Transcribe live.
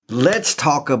Let's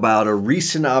talk about a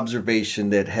recent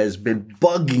observation that has been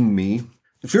bugging me.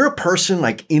 If you're a person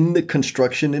like in the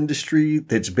construction industry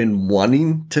that's been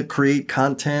wanting to create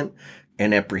content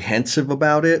and apprehensive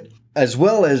about it, as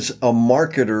well as a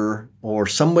marketer or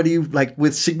somebody like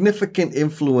with significant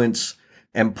influence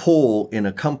and pull in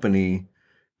a company,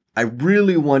 I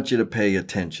really want you to pay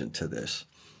attention to this.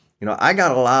 I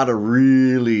got a lot of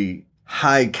really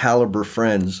high caliber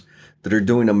friends that are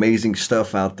doing amazing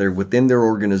stuff out there within their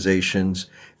organizations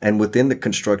and within the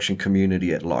construction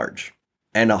community at large.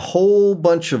 And a whole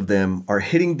bunch of them are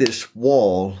hitting this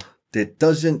wall that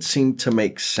doesn't seem to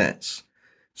make sense.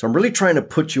 So I'm really trying to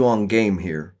put you on game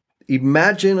here.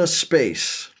 Imagine a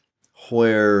space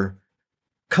where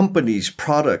companies,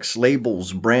 products,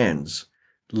 labels, brands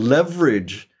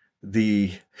leverage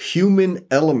the human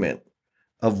element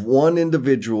of one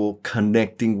individual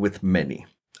connecting with many.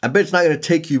 I bet it's not going to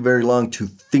take you very long to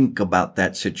think about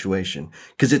that situation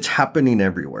because it's happening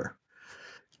everywhere.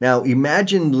 Now,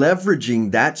 imagine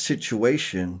leveraging that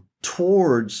situation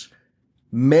towards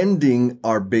mending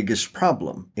our biggest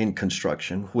problem in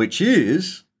construction, which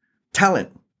is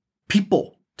talent,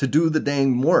 people to do the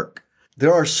dang work.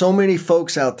 There are so many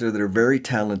folks out there that are very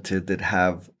talented that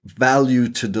have value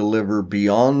to deliver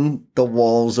beyond the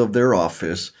walls of their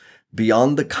office,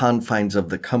 beyond the confines of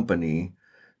the company,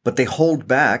 but they hold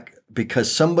back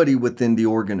because somebody within the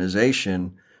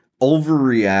organization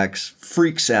overreacts,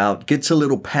 freaks out, gets a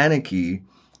little panicky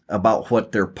about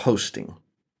what they're posting,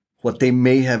 what they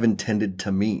may have intended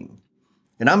to mean.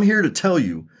 And I'm here to tell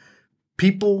you,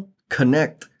 people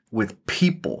connect with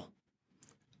people.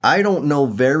 I don't know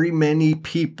very many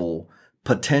people,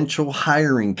 potential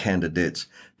hiring candidates,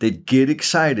 that get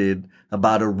excited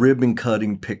about a ribbon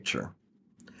cutting picture.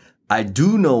 I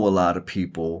do know a lot of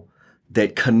people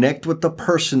that connect with the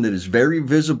person that is very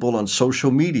visible on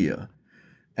social media.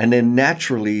 And then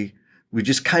naturally, we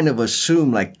just kind of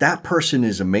assume like that person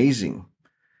is amazing.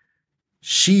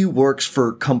 She works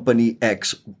for company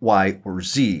X, Y, or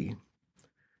Z.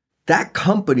 That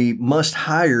company must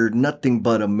hire nothing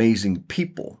but amazing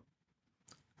people.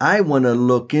 I want to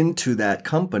look into that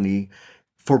company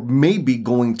for maybe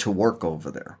going to work over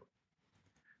there.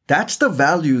 That's the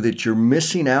value that you're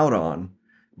missing out on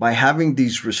by having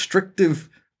these restrictive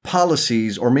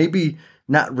policies, or maybe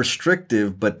not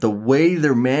restrictive, but the way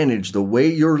they're managed, the way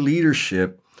your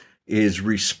leadership is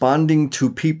responding to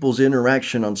people's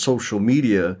interaction on social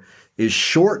media is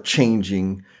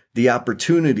shortchanging the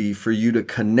opportunity for you to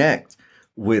connect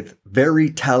with very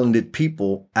talented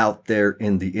people out there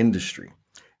in the industry.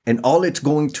 And all it's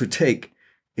going to take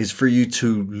is for you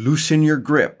to loosen your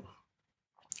grip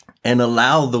and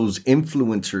allow those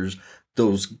influencers,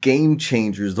 those game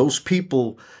changers, those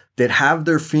people that have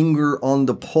their finger on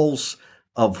the pulse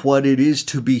of what it is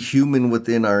to be human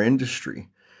within our industry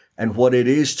and what it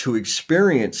is to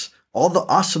experience all the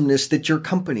awesomeness that your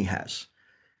company has.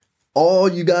 All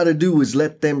you got to do is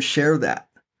let them share that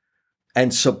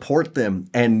and support them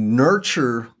and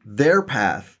nurture their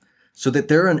path so that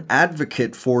they're an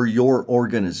advocate for your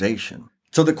organization.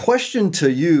 So the question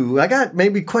to you, I got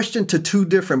maybe question to two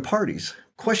different parties.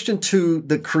 Question to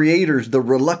the creators, the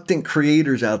reluctant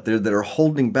creators out there that are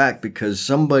holding back because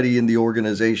somebody in the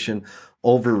organization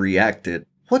overreacted.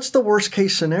 What's the worst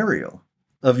case scenario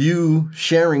of you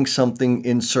sharing something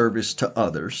in service to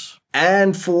others?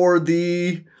 And for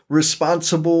the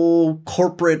responsible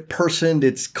corporate person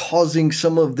that's causing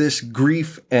some of this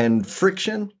grief and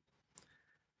friction,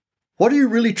 what are you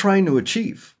really trying to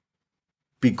achieve?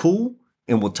 Be cool,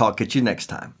 and we'll talk at you next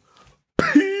time.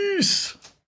 Peace!